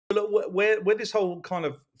Look, where this whole kind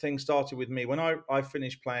of thing started with me, when I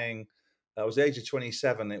finished playing, I was the age of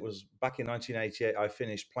 27. It was back in 1988. I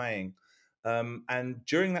finished playing, and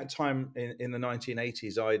during that time in the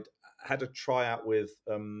 1980s, I'd had a tryout with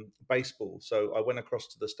baseball. So I went across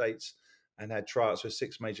to the States and had tryouts with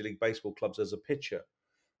 6 Major League Baseball clubs as a pitcher.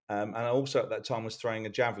 And I also at that time was throwing a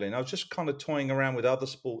javelin. I was just kind of toying around with other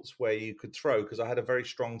sports where you could throw because I had a very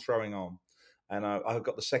strong throwing arm, and I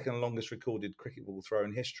got the second longest recorded cricket ball throw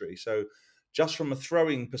in history. So, just from a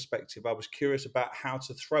throwing perspective, I was curious about how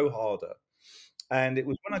to throw harder. And it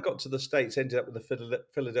was when I got to the States, ended up with the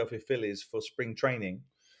Philadelphia Phillies for spring training,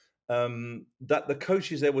 that the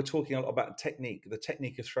coaches there were talking a lot about technique, the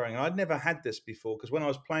technique of throwing. I'd never had this before because when I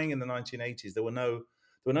was playing in the 1980s, there were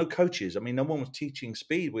no coaches. I mean, no one was teaching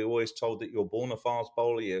speed. We were always told that you're born a fast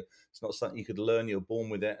bowler. It's not something you could learn. You're born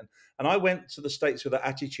with it. And I went to the States with that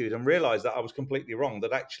attitude and realized that I was completely wrong,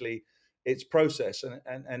 that actually it's process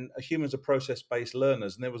and humans are process-based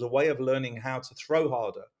learners. And there was a way of learning how to throw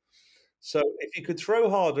harder. So if you could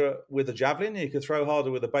throw harder with a javelin, you could throw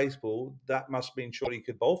harder with a baseball, that must mean surely you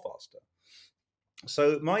could bowl faster.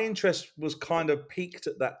 So my interest was kind of peaked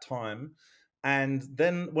at that time. And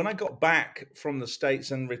then when I got back from the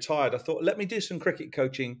States and retired, I thought, let me do some cricket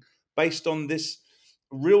coaching based on this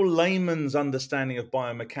real layman's understanding of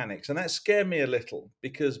biomechanics. And that scared me a little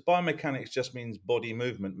because biomechanics just means body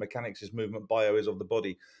movement. Mechanics is movement, bio is of the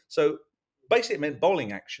body. So basically, it meant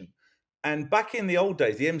bowling action. And back in the old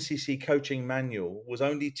days, the MCC coaching manual was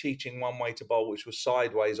only teaching one way to bowl, which was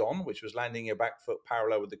sideways on, which was landing your back foot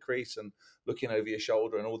parallel with the crease and looking over your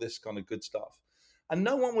shoulder and all this kind of good stuff. And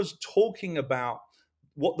no one was talking about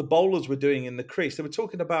what the bowlers were doing in the crease. They were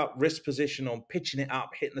talking about wrist position on pitching it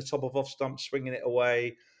up, hitting the top of off stump, swinging it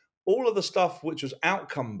away, all of the stuff which was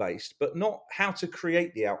outcome based, but not how to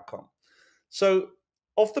create the outcome. So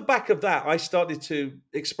off the back of that, I started to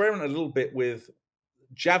experiment a little bit with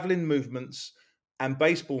javelin movements and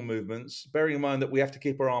baseball movements, bearing in mind that we have to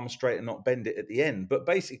keep our arm straight and not bend it at the end, but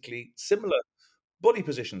basically similar body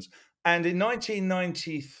positions. And in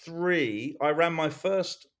 1993, I ran my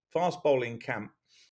first fast bowling camp